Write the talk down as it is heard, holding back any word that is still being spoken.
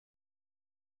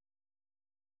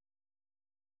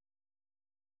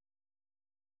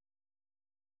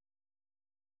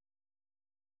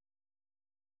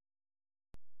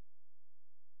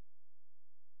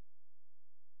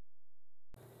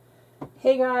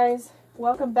Hey guys,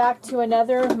 welcome back to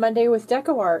another Monday with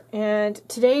DecArt, and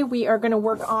today we are going to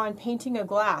work on painting a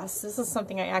glass. This is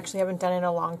something I actually haven't done in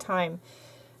a long time.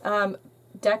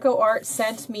 DecArt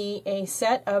sent me a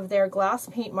set of their glass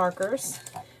paint markers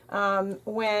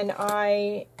when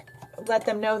I let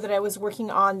them know that I was working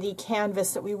on the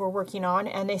canvas that we were working on,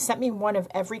 and they sent me one of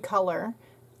every color.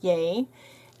 Yay.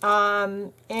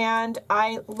 And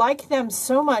I like them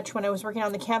so much. When I was working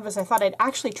on the canvas, I thought I'd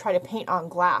actually try to paint on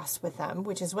glass with them,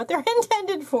 which is what they're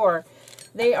intended for.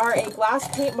 They are a glass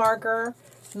paint marker.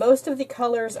 Most of the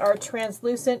colors are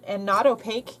translucent and not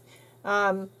opaque.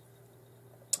 There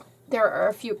are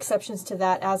a few exceptions to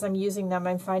that. As I'm using them,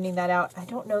 I'm finding that out. I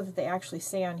don't know that they actually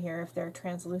say on here if they're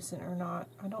translucent or not.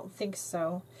 I don't think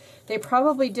so. They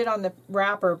probably did on the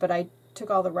wrapper, but I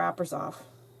took all the wrappers off.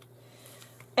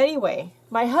 Anyway,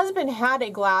 my husband had a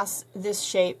glass this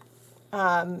shape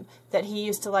that he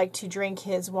used to like to drink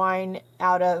his wine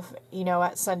out of, you know,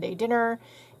 at Sunday dinner.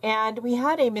 And we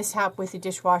had a mishap with the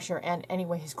dishwasher, and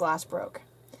anyway, his glass broke.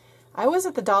 I was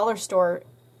at the dollar store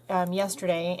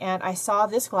yesterday, and I saw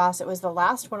this glass. It was the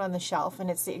last one on the shelf,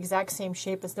 and it's the exact same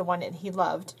shape as the one that he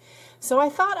loved. So I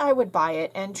thought I would buy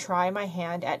it and try my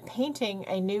hand at painting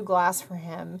a new glass for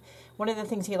him. One of the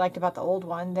things he liked about the old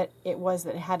one that it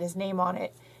had his name on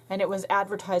it, and it was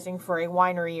advertising for a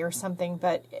winery or something,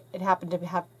 but it happened to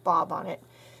have Bob on it.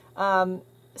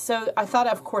 So I thought,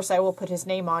 of course, I will put his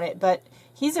name on it, but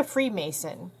he's a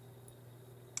Freemason.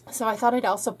 So I thought I'd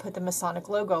also put the Masonic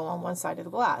logo on one side of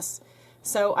the glass.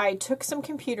 So I took some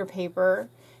computer paper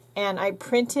and I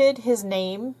printed his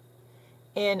name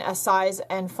in a size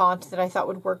and font that I thought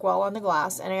would work well on the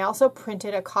glass. And I also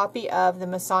printed a copy of the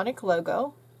Masonic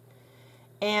logo,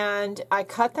 and I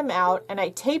cut them out and I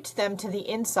taped them to the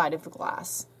inside of the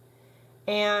glass.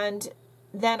 And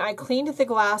then I cleaned the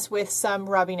glass with some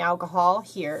rubbing alcohol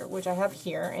here, which I have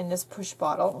here in this push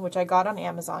bottle, which I got on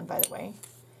Amazon, by the way.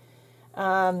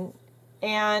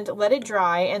 And let it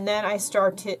dry, and then I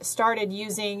started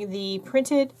using the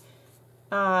printed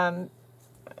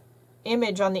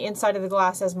image on the inside of the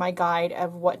glass as my guide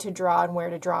of what to draw and where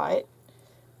to draw it.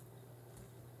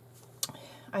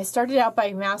 I started out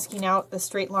by masking out the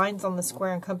straight lines on the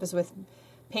square and compass with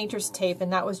painter's tape,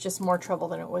 and that was just more trouble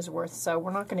than it was worth, so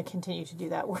we're not going to continue to do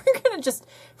that. We're going to just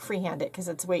freehand it because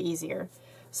it's way easier.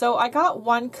 So I got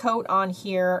one coat on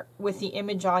here with the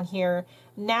image on here.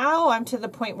 Now I'm to the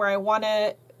point where I want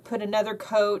to put another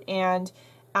coat and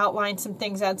outline some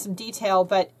things, add some detail,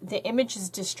 but the image is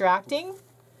distracting.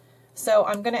 So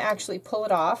I'm going to actually pull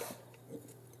it off.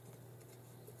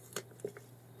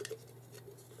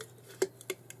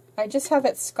 I just have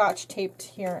it scotch taped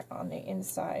here on the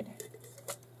inside.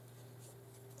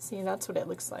 See, that's what it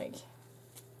looks like.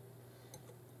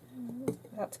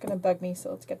 That's going to bug me,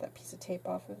 so let's get that piece of tape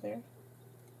off of there.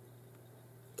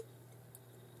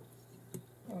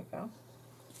 There we go.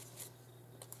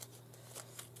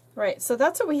 Right, so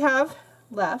that's what we have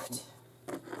left.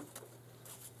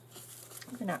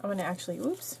 I'm gonna actually,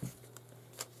 oops.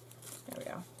 There we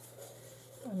go.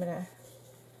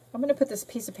 I'm gonna put this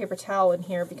piece of paper towel in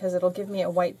here because it'll give me a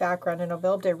white background and I'll be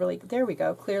able to really, there we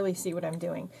go, clearly see what I'm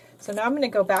doing. So now I'm gonna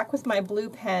go back with my blue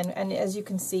pen, and as you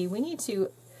can see, we need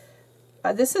to,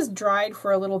 this is dried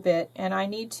for a little bit, and I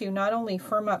need to not only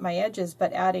firm up my edges,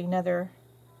 but add another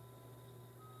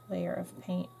layer of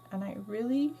paint. And I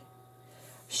really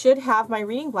should have my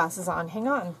reading glasses on. Hang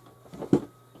on.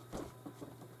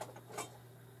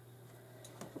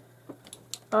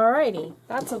 Alrighty,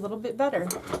 that's a little bit better.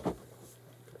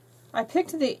 I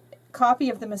picked the copy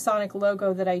of the Masonic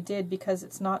logo that I did because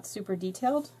it's not super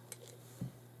detailed,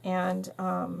 and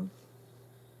I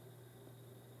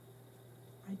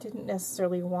didn't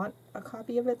necessarily want a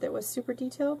copy of it that was super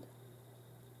detailed.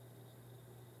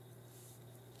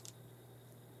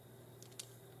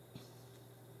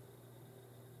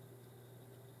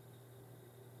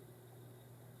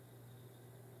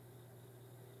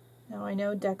 Now I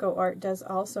know DecoArt does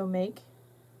also make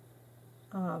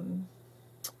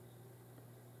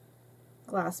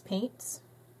glass paints,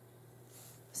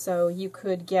 so you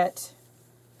could get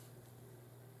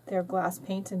their glass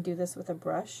paints and do this with a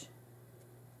brush.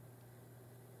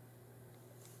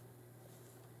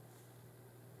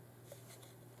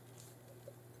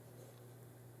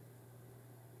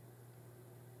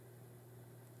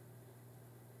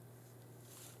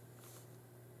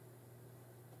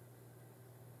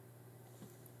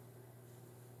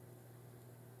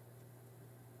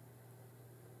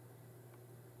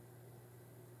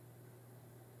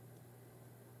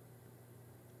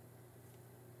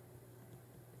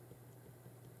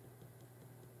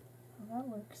 That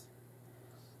works.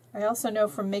 I also know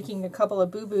from making a couple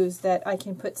of boo-boos that I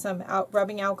can put some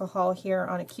rubbing alcohol here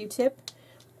on a Q-tip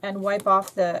and wipe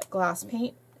off the glass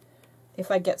paint if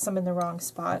I get some in the wrong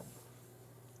spot.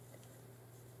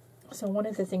 So one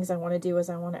of the things I want to do is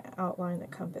I want to outline the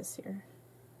compass here.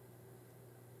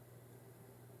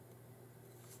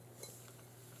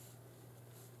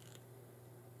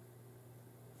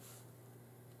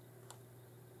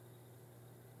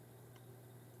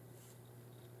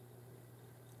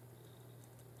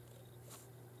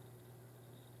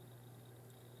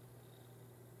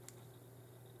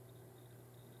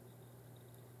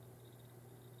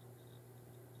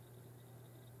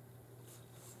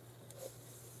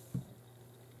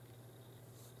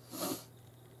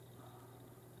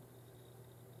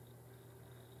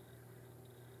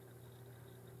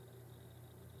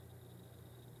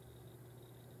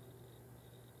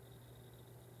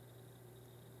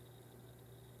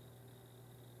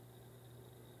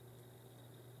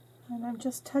 And I'm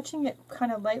just touching it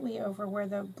kind of lightly over where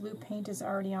the blue paint is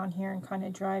already on here and kind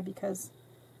of dry because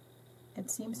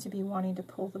it seems to be wanting to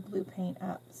pull the blue paint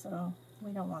up, so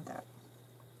we don't want that.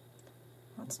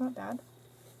 That's not bad.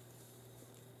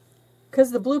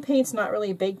 Because the blue paint's not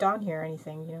really baked on here or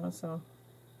anything, you know, so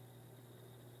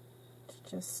it's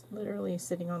just literally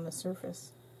sitting on the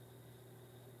surface.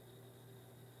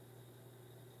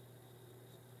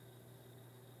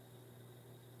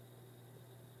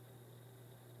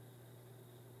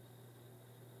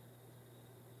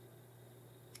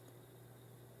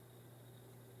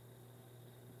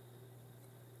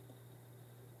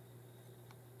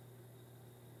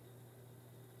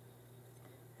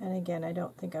 And again, I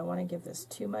don't think I want to give this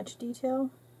too much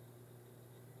detail,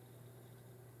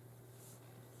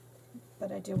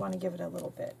 but I do want to give it a little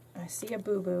bit. I see a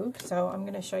boo-boo, so I'm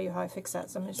going to show you how I fix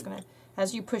that. So I'm just going to,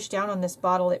 as you push down on this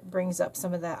bottle, it brings up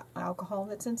some of that alcohol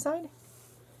that's inside.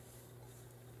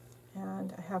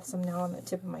 And I have some now on the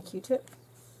tip of my Q-tip.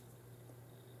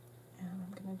 And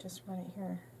I'm going to just run it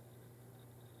here.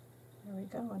 There we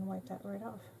go, and wipe that right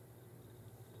off.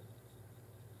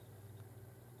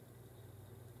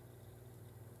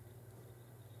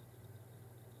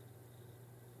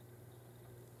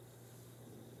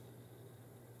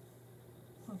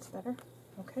 That's better.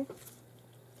 Okay.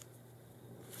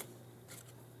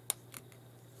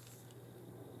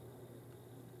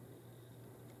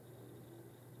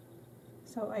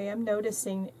 So I am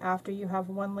noticing after you have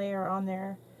one layer on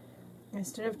there,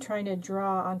 instead of trying to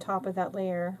draw on top of that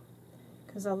layer,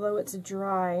 because although it's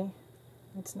dry,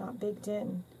 it's not baked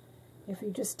in, if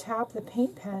you just tap the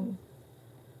paint pen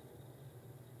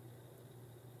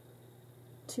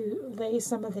to lay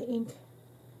some of the ink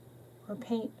or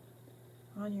paint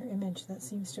on your image, that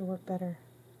seems to work better.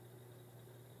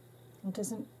 It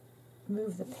doesn't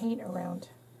move the paint around.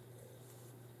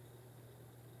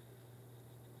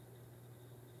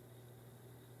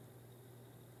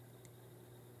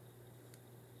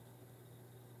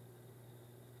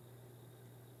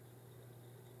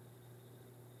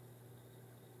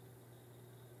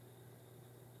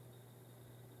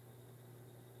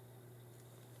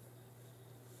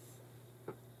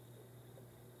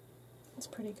 It's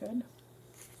pretty good.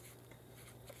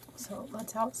 So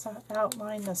let's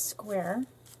outline the square.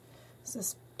 So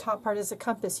this top part is a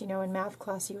compass. You know, in math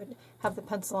class you would have the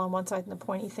pencil on one side and the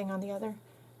pointy thing on the other,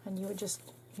 and you would just,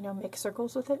 you know, make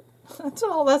circles with it. That's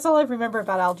all I remember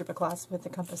about algebra class with the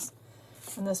compass.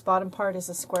 And this bottom part is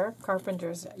a square.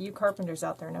 Carpenters, you carpenters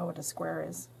out there know what a square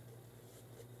is.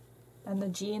 And the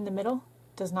G in the middle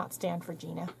does not stand for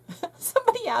Gina.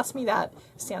 Somebody asked me that.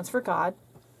 It stands for God.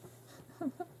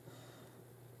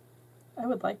 I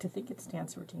would like to think it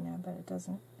stands for Gina, but it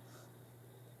doesn't.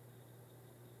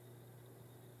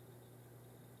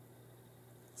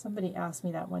 Somebody asked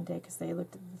me that one day because they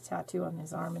looked at the tattoo on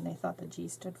his arm and they thought the G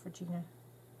stood for Gina.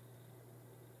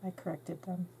 I corrected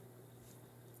them.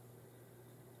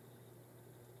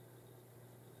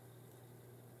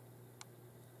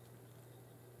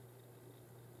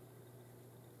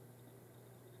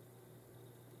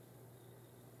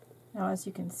 Now, as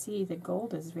you can see, the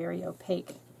gold is very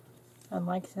opaque.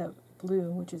 Unlike the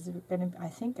blue, which is going to, I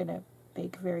think, going to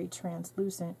bake very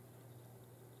translucent.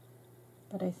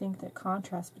 But I think the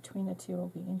contrast between the two will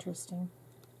be interesting.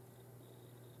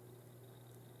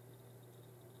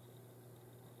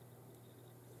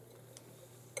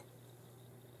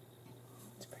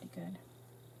 It's pretty good.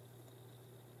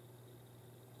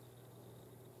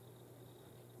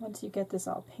 Once you get this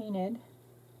all painted,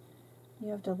 you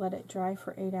have to let it dry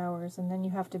for 8 hours, and then you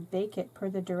have to bake it per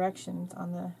the directions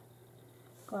on the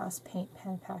glass paint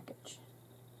pen package.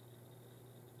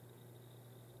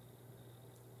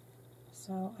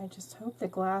 So I just hope the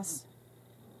glass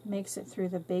makes it through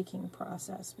the baking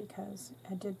process, because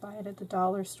I did buy it at the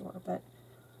dollar store, but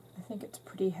I think it's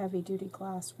pretty heavy duty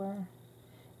glassware.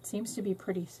 It seems to be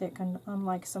pretty thick,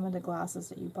 unlike some of the glasses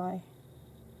that you buy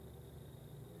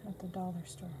at the dollar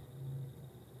store.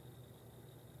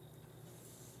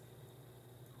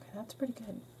 Okay, that's pretty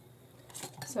good.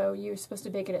 So you're supposed to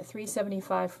bake it at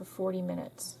 375 for 40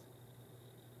 minutes.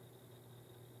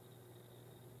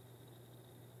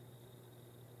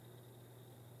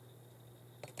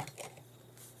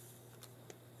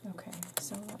 Okay,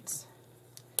 so let's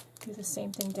do the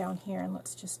same thing down here, and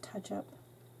let's just touch up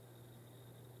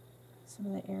some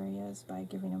of the areas by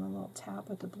giving them a little tap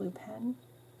with the blue pen.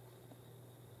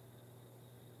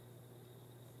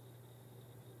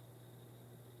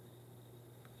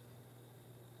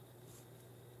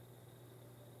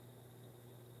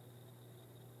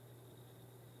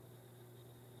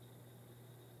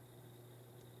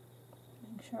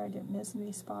 Make sure I didn't miss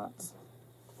any spots.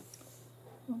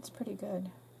 That's pretty good.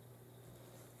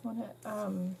 I want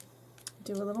to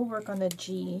do a little work on the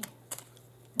G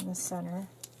in the center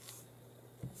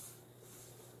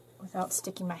without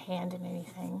sticking my hand in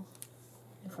anything,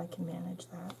 if I can manage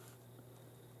that.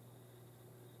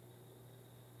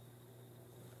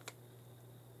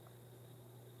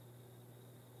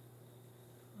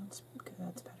 That's good,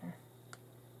 that's better.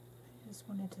 I just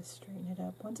wanted to straighten it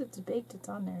up. Once it's baked, it's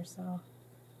on there, so.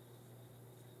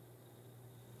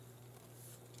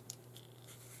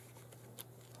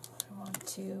 I want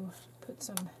to put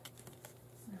some, I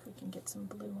wonder if we can get some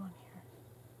blue on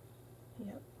here.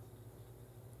 Yep.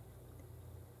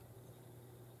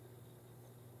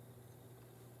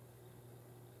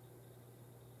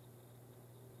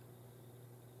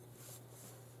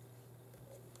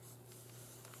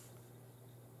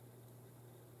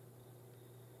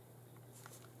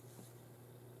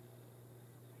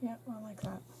 Yeah, I like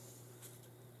that.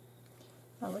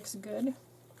 That looks good.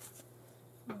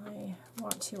 I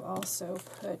want to also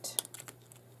put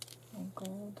a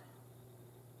gold.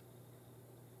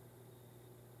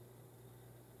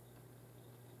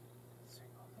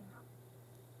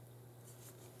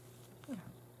 Yeah,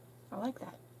 I like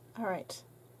that. All right,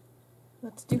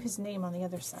 let's do his name on the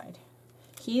other side.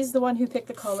 He's the one who picked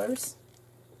the colors.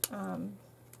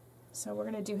 So we're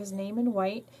going to do his name in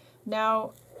white.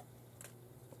 Now,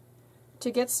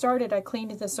 to get started, I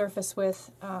cleaned the surface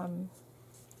with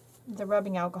the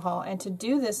rubbing alcohol, and to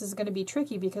do this is going to be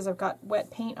tricky because I've got wet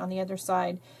paint on the other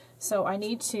side, so I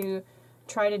need to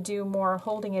try to do more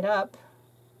holding it up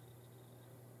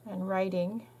and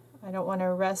writing. I don't want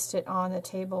to rest it on the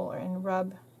table and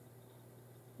rub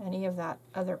any of that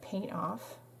other paint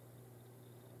off.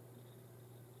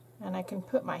 And I can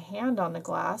put my hand on the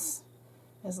glass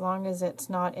as long as it's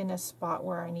not in a spot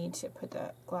where I need to put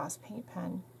the glass paint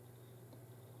pen.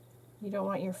 You don't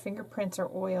want your fingerprints or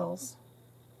oils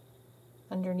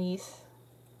underneath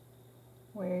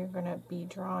where you're going to be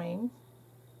drawing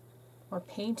or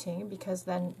painting, because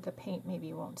then the paint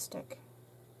maybe won't stick.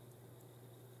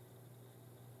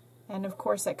 And of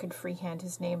course I could freehand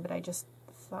his name, but I just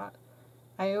thought,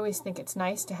 I always think it's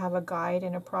nice to have a guide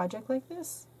in a project like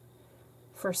this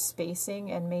for spacing,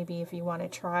 and maybe if you want to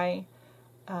try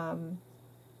you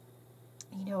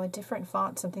know, a different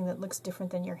font, something that looks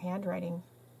different than your handwriting.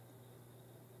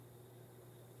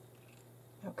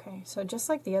 Okay, so just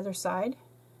like the other side,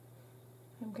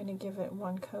 I'm going to give it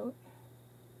one coat.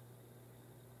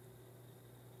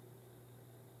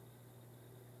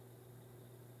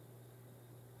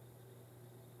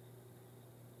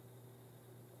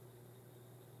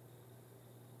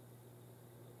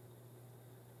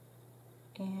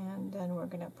 And then we're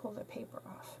going to pull the paper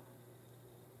off.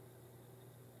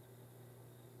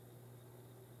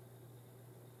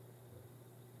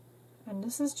 And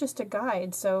this is just a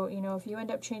guide, so you know, if you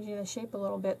end up changing the shape a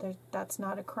little bit, that's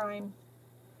not a crime.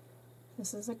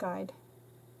 This is a guide.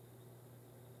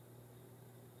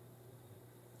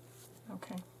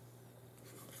 Okay.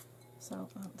 So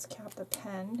let's cap the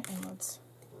pen, and let's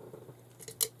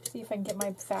see if I can get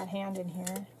my fat hand in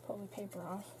here. Pull the paper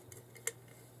off.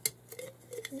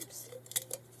 Oops.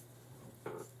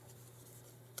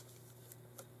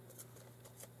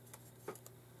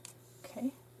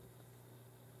 Okay.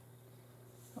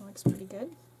 That looks pretty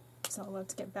good. So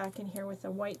let's get back in here with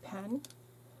a white pen,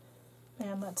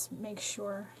 and let's make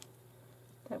sure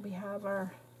that we have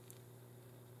our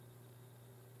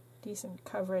decent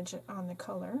coverage on the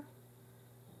color.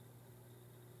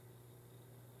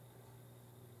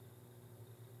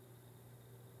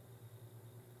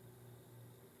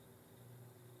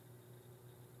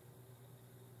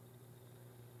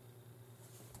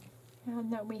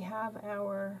 And that we have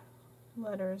our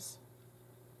letters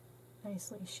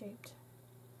nicely shaped.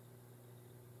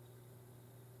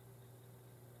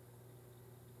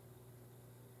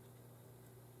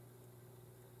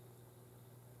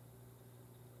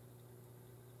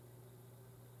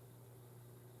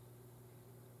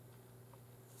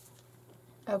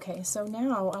 Okay, so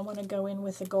now I want to go in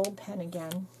with the gold pen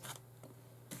again,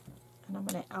 and I'm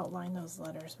going to outline those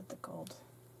letters with the gold.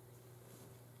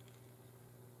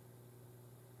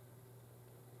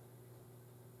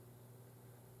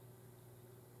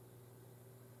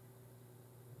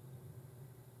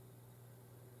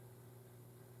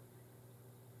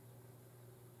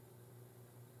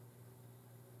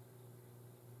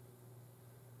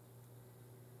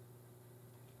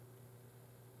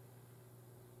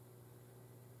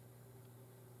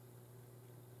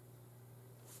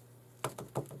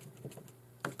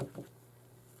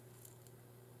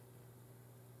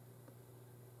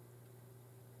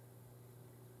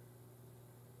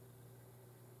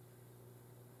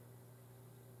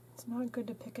 It's not good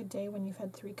to pick a day when you've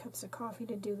had 3 cups of coffee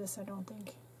to do this, I don't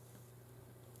think.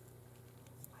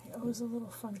 My O's a little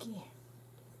funky.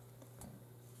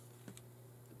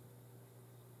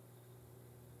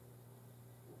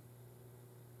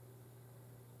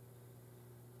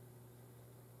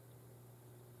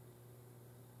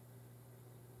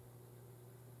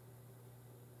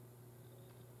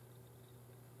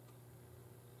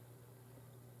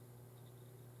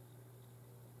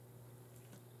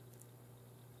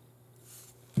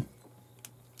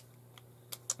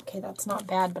 Okay, that's not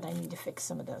bad, but I need to fix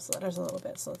some of those letters a little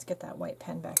bit, so let's get that white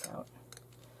pen back out.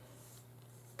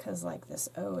 Because, like, this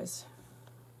O is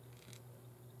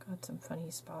got some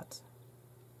funny spots.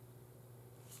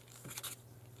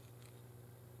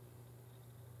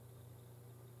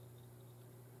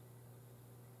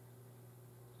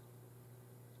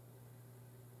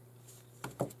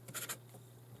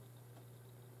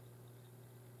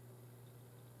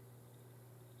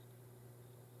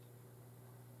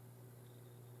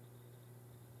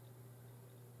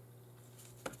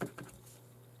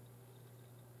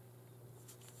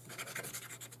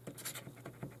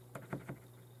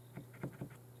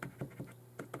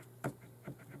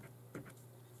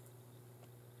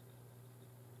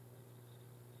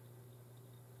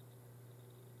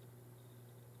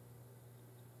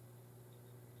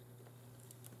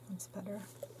 That's better.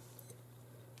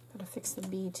 Gotta fix the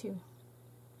B too.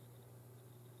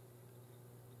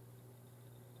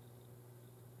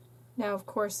 Now, of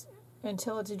course,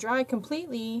 until it's dry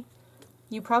completely,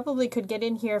 you probably could get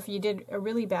in here if you did a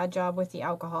really bad job with the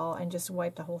alcohol and just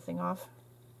wipe the whole thing off.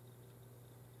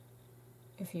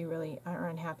 If you really are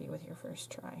unhappy with your first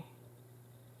try.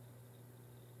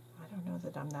 I don't know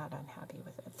that I'm that unhappy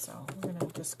with it, so we're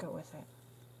gonna just go with it.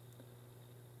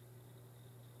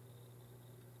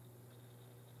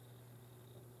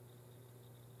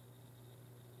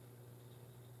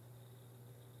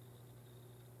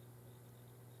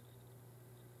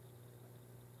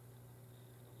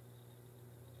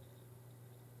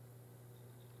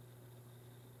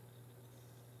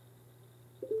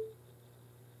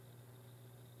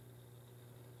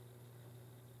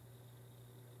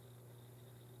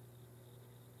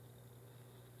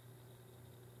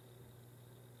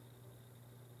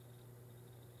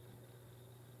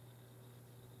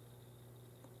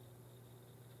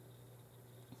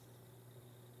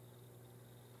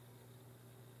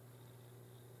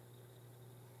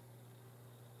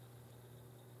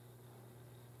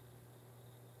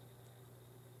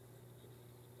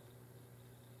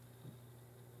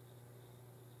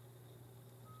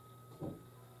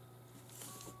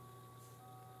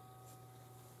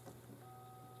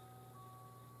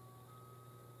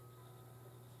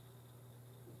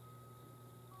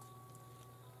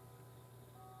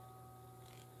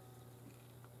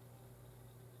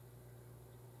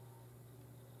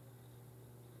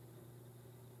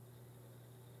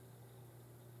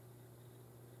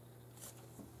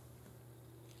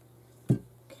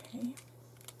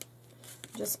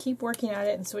 Just keep working at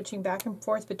it and switching back and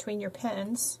forth between your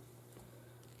pens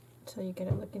until you get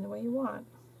it looking the way you want.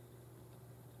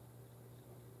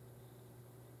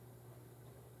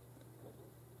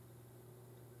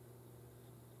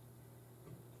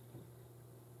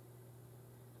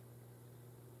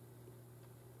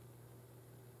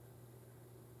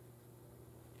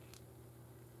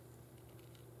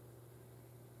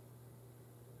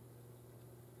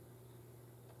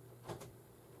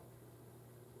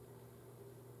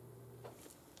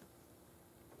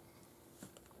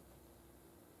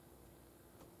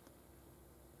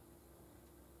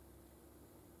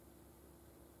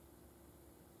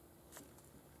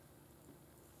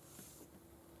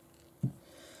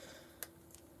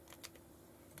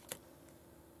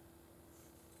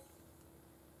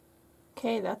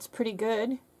 Okay, that's pretty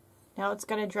good. Now it's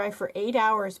going to dry for 8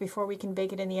 hours before we can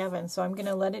bake it in the oven. So I'm going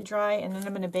to let it dry and then I'm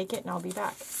going to bake it and I'll be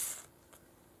back.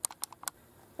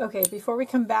 Okay, before we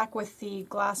come back with the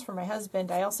glass for my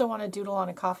husband, I also want to doodle on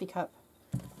a coffee cup.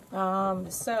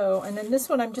 And then this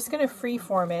one, I'm just going to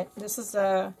freeform it. This is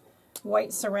a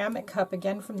white ceramic cup,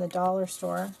 again from the dollar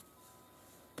store.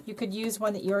 You could use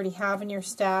one that you already have in your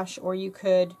stash, or you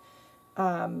could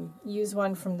use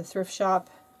one from the thrift shop.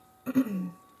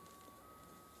 And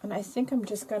I think I'm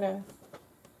just going to,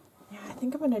 I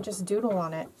think I'm going to just doodle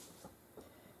on it.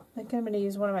 I think I'm going to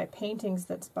use one of my paintings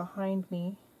that's behind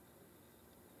me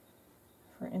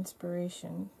for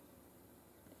inspiration.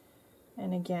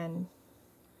 And again,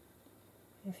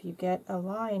 if you get a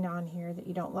line on here that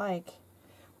you don't like,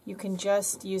 you can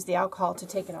just use the alcohol to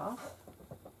take it off.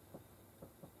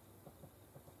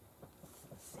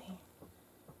 Let's see.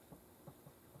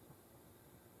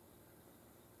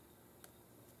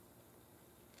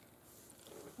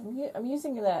 I'm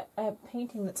using that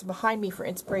painting that's behind me for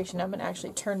inspiration. I'm going to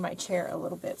actually turn my chair a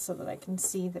little bit so that I can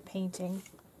see the painting.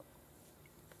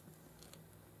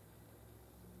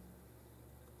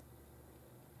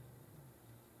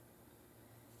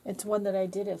 It's one that I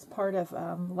did as part of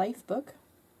Life Book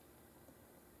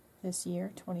this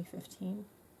year, 2015.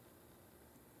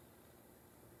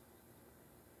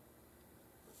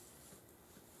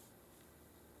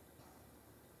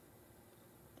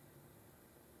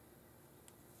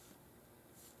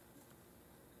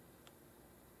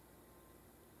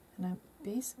 And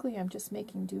I'm just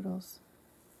making doodles.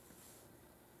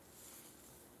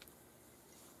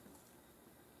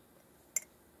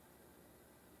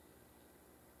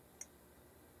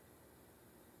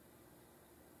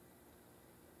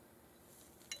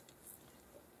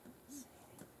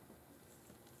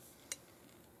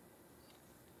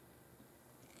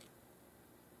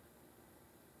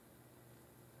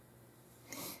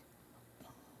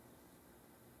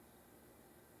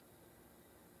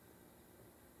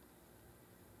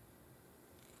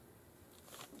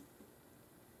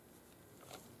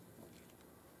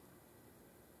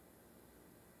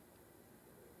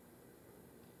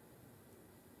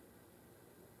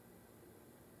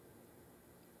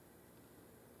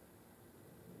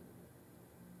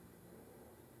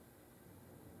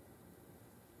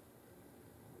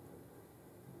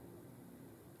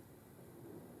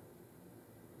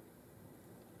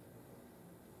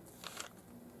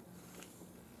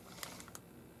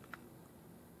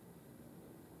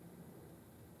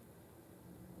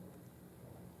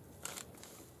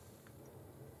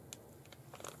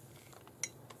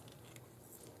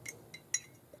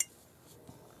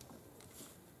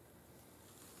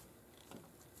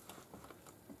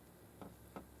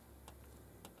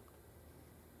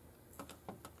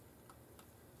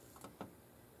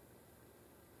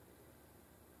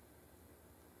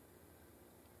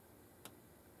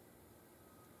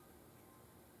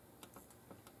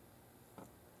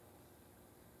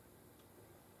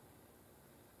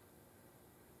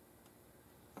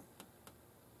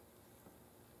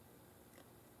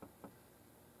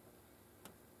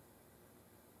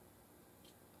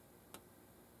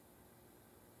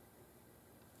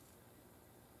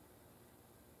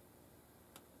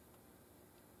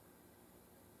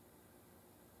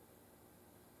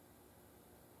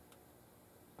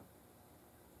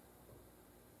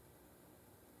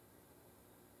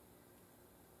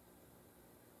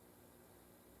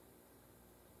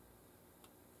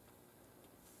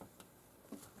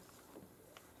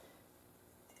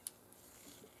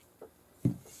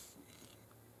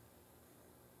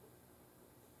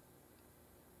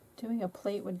 Doing a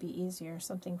plate would be easier,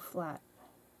 something flat.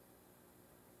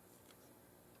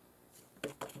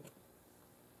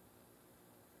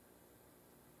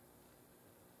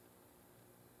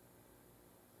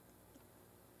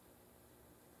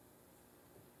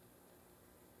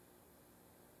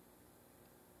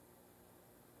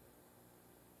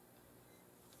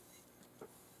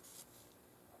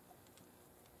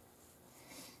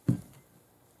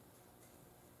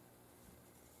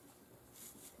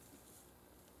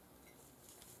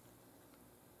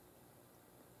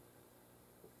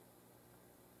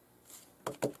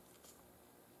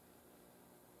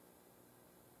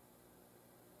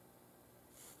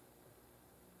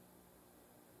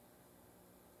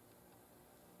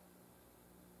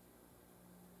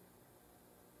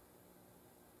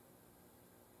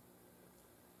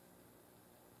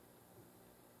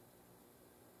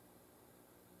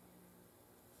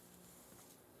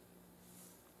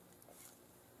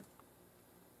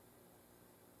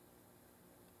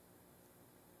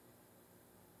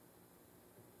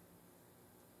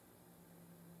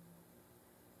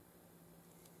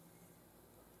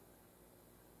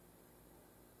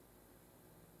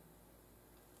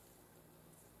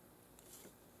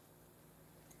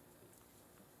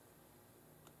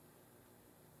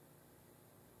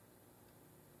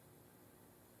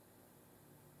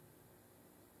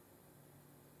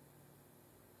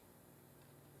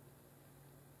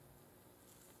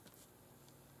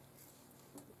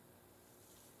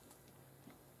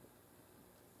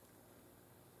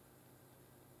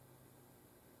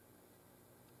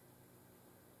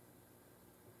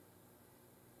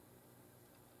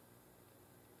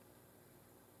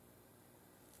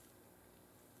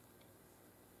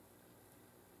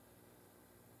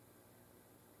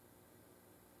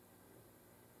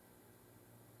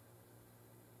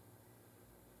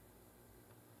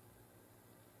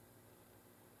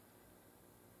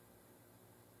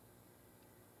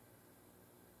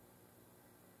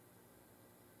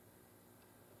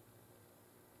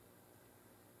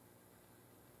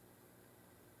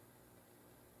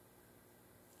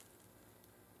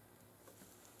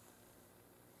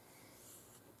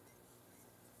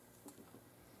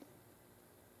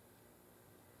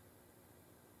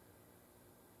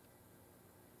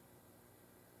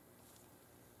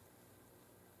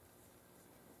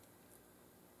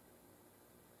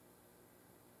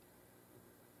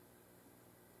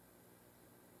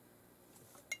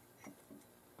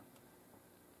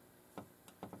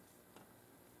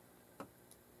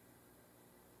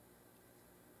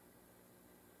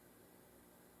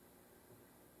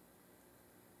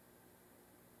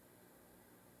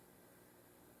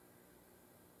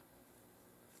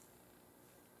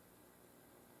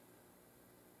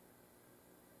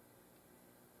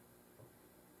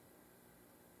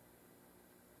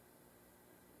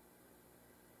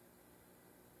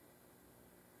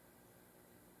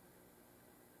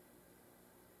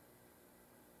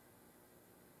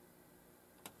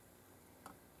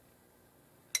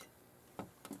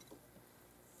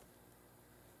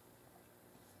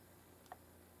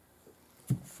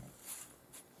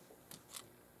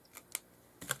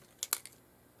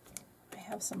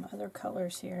 have some other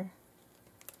colors here.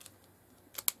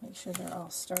 Make sure they're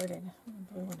all started.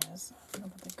 The blue one is. I don't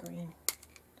know about the green.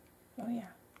 Oh yeah.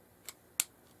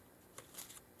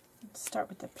 Let's start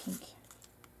with the pink.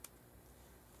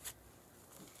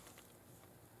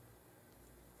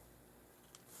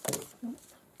 Oop.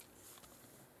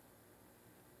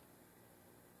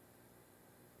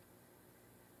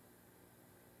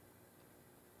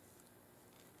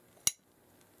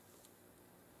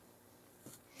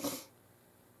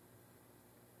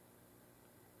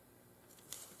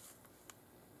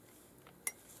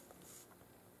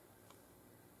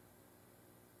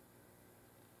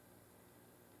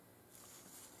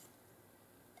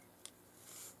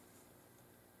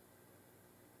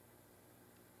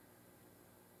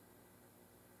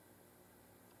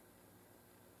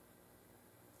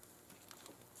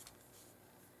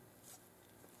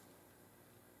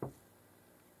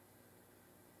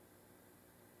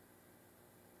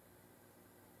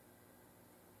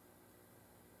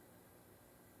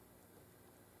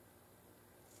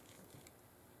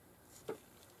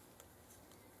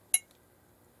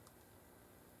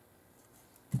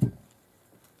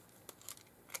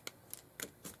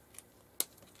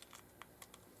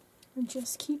 And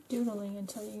just keep doodling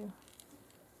until you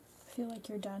feel like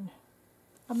you're done.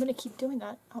 I'm going to keep doing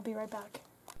that. I'll be right back.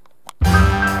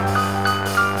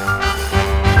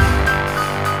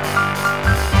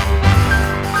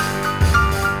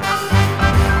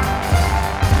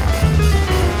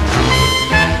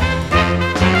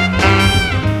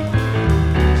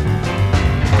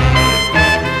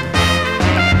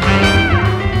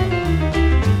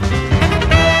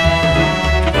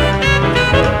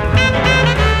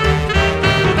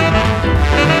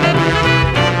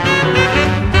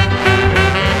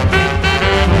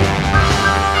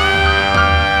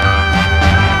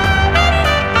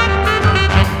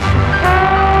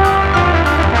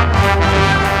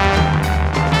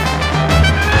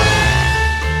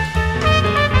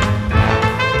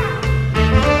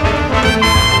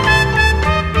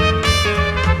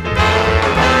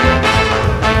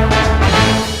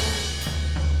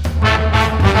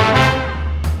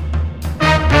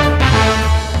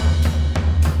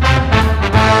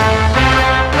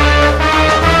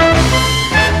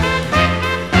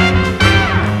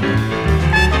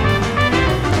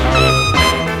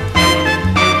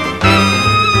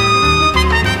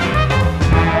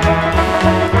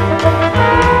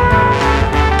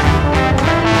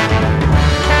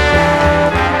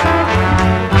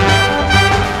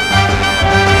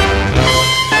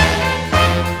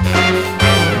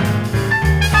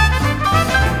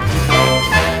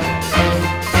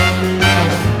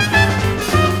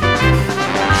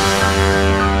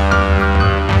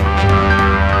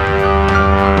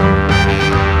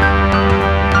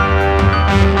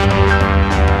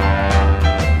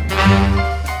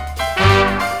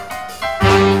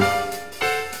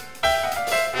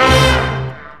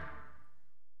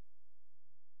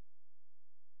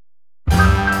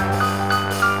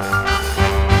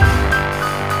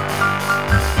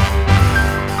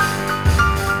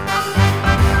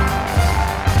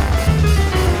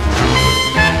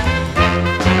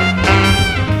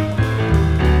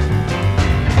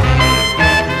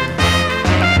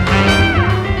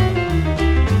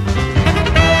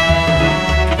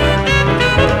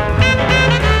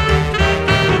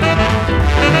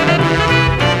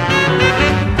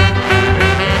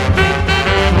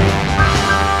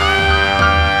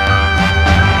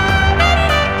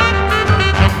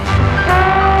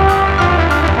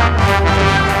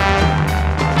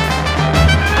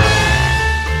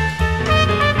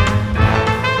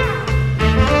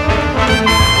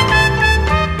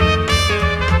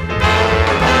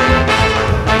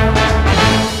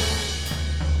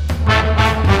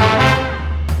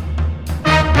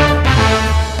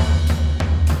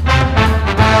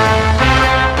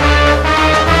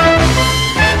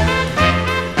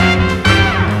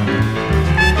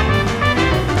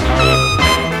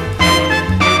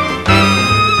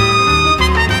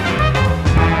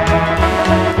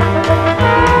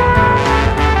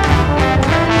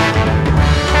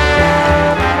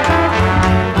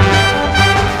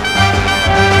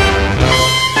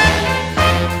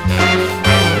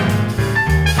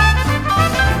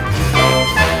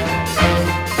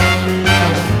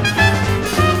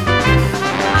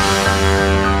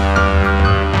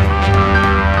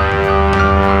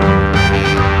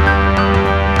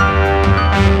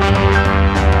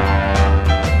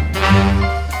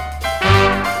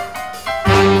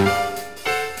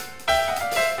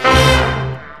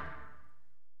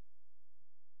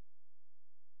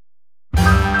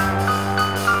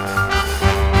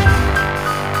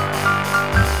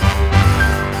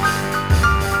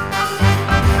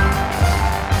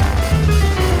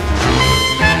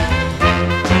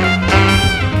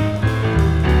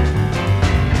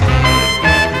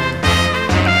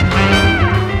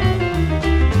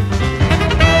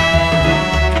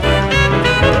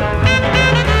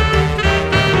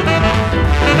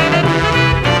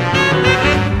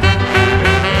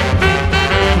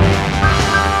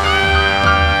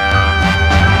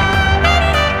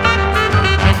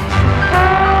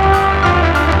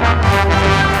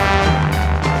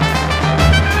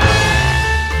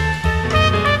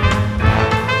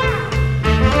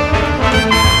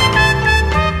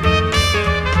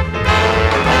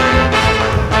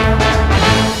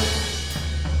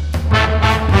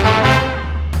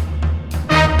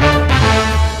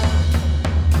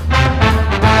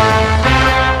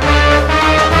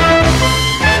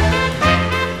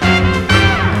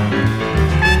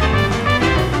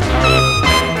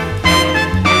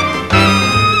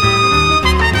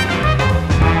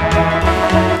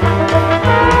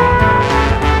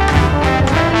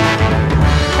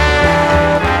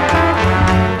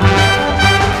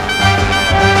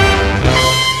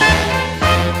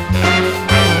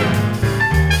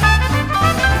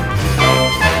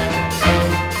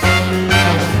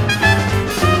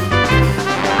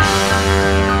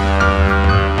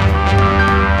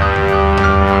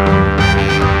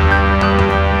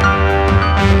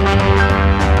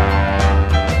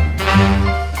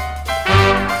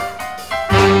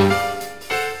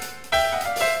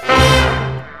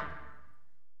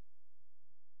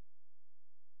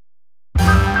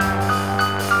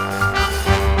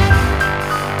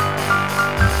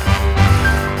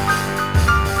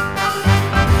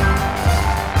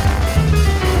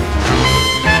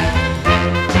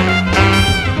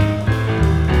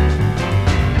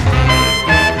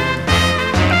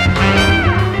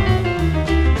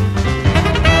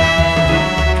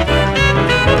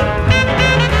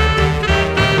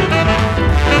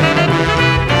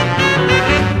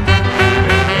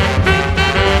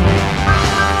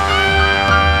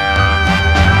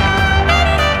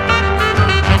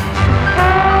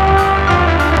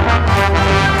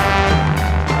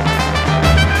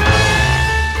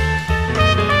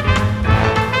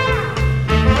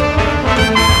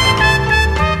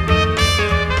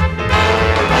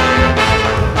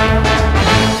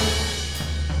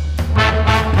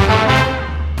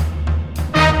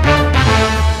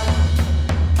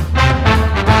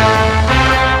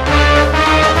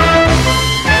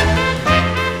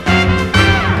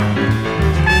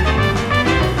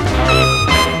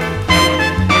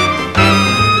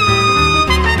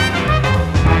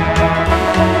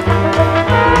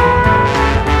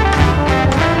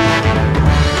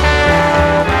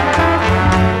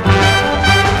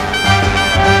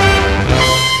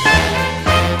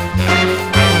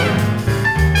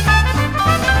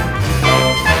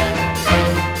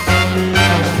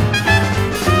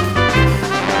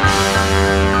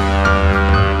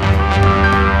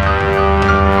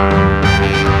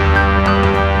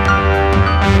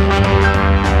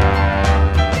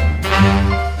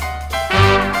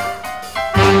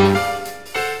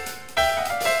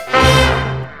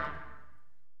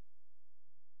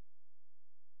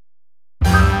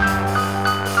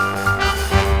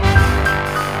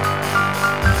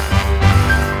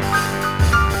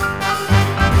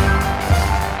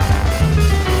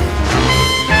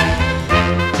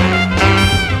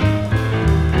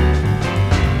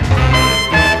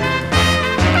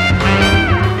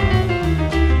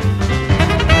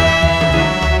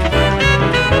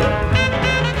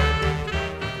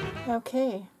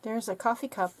 here's a coffee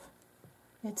cup.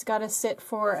 It's got to sit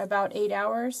for about 8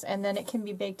 hours, and then it can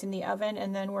be baked in the oven,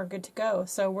 and then we're good to go.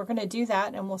 So we're going to do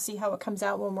that, and we'll see how it comes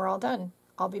out when we're all done.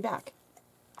 I'll be back.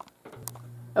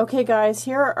 Okay, guys,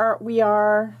 here we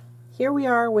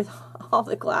are with all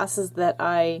the glasses that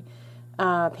I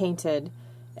painted.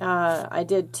 I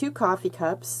did 2 coffee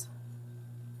cups.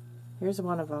 Here's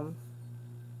one of them.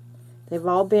 They've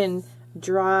all been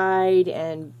dried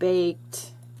and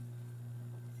baked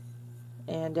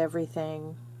and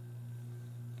everything.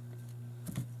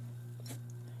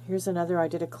 Here's another. I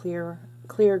did a clear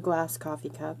glass coffee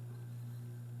cup,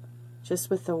 just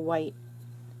with the white.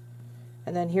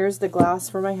 And then here's the glass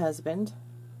for my husband.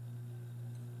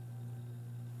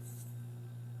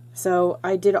 So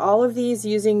I did all of these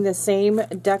using the same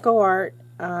DecArt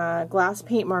glass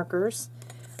paint markers.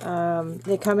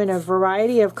 They come in a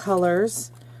variety of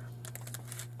colors.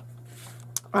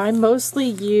 I mostly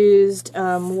used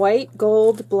white,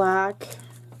 gold, black,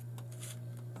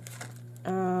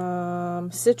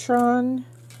 Citron,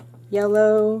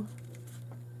 yellow,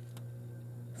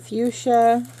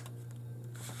 fuchsia,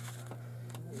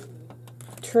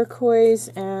 turquoise,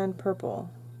 and purple.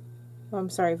 Oh, I'm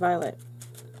sorry, violet.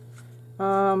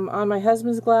 On my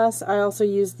husband's glass, I also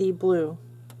used the blue.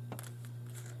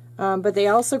 But they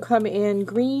also come in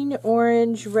green,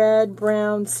 orange, red,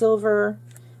 brown, silver,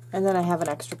 and then I have an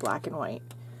extra black and white.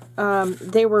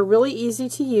 They were really easy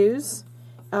to use.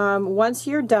 Once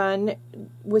you're done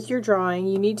with your drawing,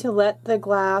 you need to let the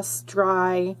glass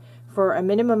dry for a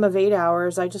minimum of 8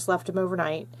 hours. I just left them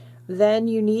overnight. Then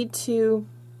you need to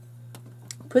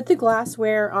put the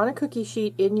glassware on a cookie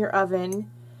sheet in your oven,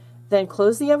 then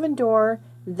close the oven door,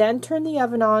 then turn the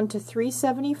oven on to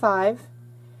 375.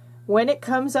 When it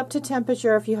comes up to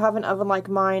temperature, if you have an oven like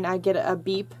mine, I get a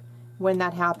beep when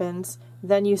that happens.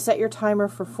 Then you set your timer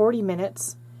for 40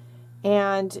 minutes.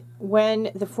 And when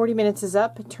the 40 minutes is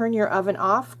up, turn your oven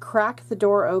off, crack the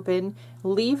door open,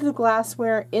 leave the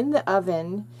glassware in the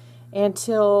oven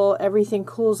until everything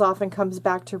cools off and comes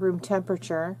back to room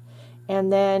temperature.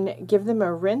 And then give them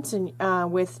a rinse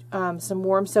with some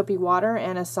warm soapy water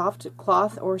and a soft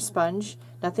cloth or sponge,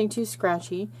 nothing too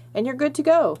scratchy, and you're good to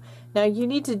go. Now you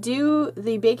need to do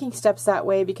the baking steps that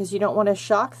way because you don't want to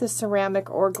shock the ceramic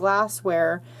or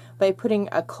glassware by putting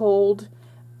a cold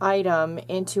item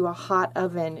into a hot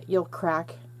oven. You'll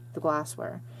crack the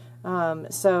glassware.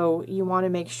 So you want to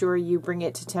make sure you bring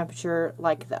it to temperature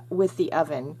with the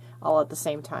oven all at the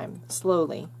same time,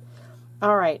 slowly.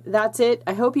 Alright, that's it.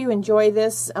 I hope you enjoy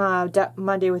this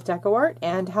Monday with DecArt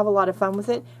and have a lot of fun with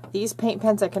it. These paint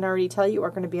pens, I can already tell you,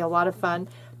 are going to be a lot of fun.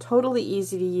 Totally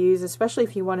easy to use, especially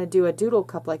if you want to do a doodle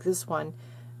cup like this one.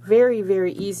 Very,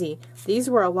 very easy. These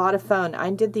were a lot of fun.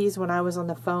 I did these when I was on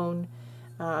the phone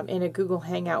in a Google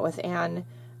Hangout with Ann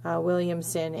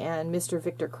Williamson and Mr.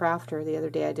 Victor Crafter. The other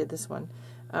day I did this one.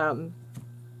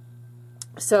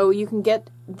 So you can get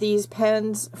these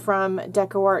pens from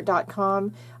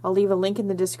DecArt.com. I'll leave a link in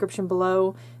the description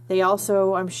below. They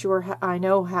also, I'm sure, I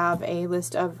know, have a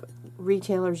list of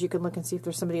retailers. You can look and see if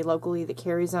there's somebody locally that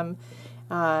carries them.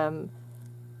 Don't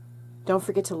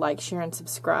forget to like, share, and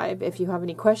subscribe. If you have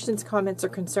any questions, comments, or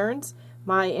concerns,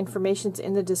 my information's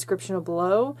in the description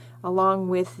below, along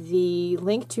with the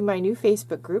link to my new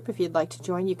Facebook group. If you'd like to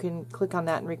join, you can click on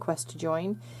that and request to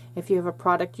join. If you have a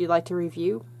product you'd like to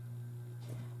review,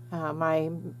 my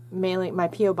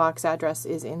P.O. Box address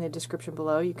is in the description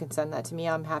below. You can send that to me.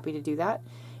 I'm happy to do that.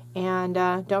 And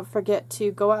don't forget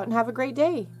to go out and have a great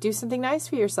day. Do something nice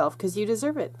for yourself because you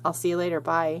deserve it. I'll see you later.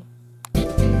 Bye.